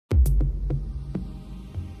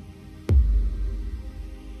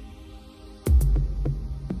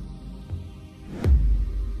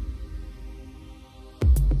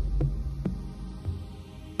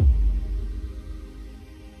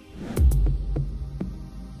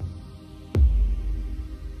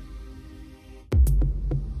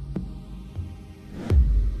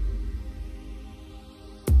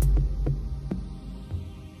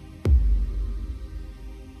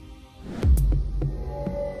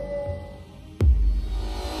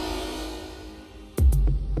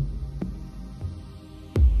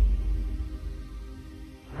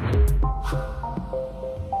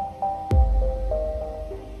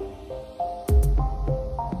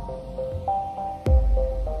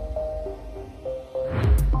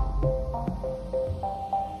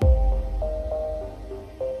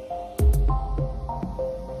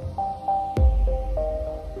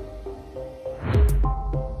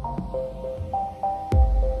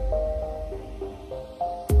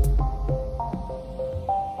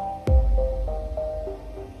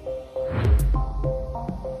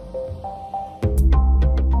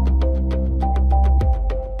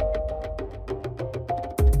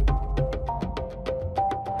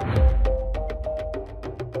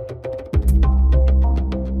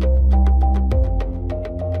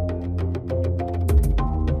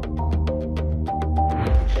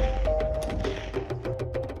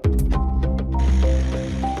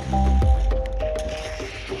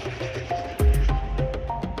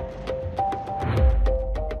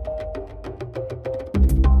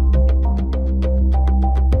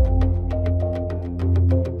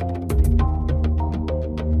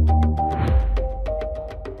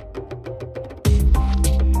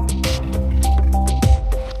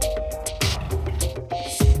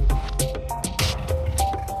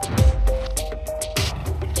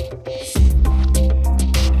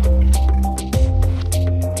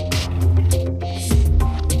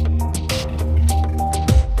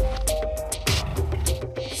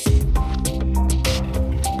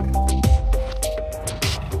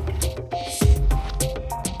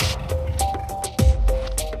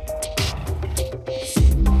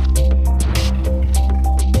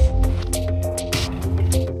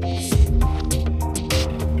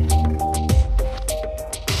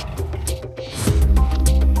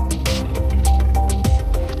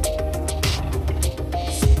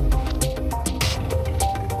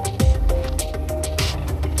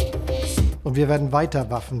Und wir werden weiter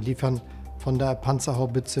Waffen liefern, von der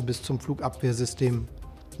Panzerhaubitze bis zum Flugabwehrsystem,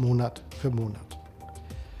 Monat für Monat.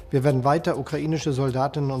 Wir werden weiter ukrainische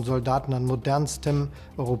Soldatinnen und Soldaten an modernstem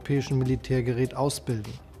europäischen Militärgerät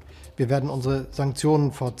ausbilden. Wir werden unsere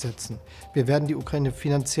Sanktionen fortsetzen. Wir werden die Ukraine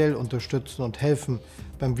finanziell unterstützen und helfen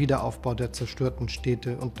beim Wiederaufbau der zerstörten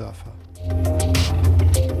Städte und Dörfer.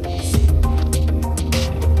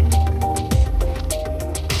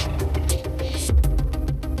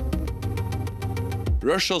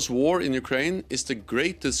 Russia's war in Ukraine is the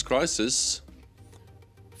greatest crisis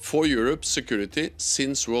for Europe's security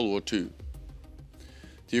since World War II.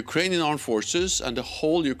 The Ukrainian armed forces and the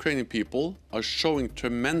whole Ukrainian people are showing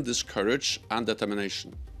tremendous courage and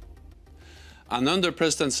determination. And under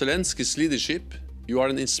President Zelensky's leadership, you are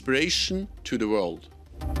an inspiration to the world.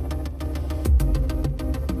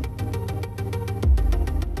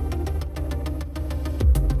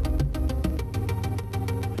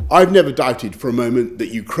 I've never doubted for a moment that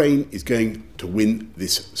Ukraine is going to win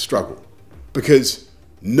this struggle, because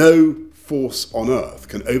no force on earth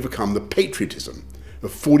can overcome the patriotism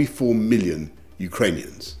of 44 million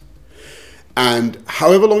Ukrainians. And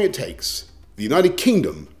however long it takes, the United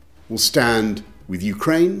Kingdom will stand with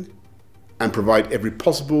Ukraine and provide every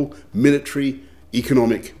possible military,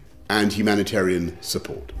 economic and humanitarian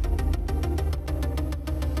support.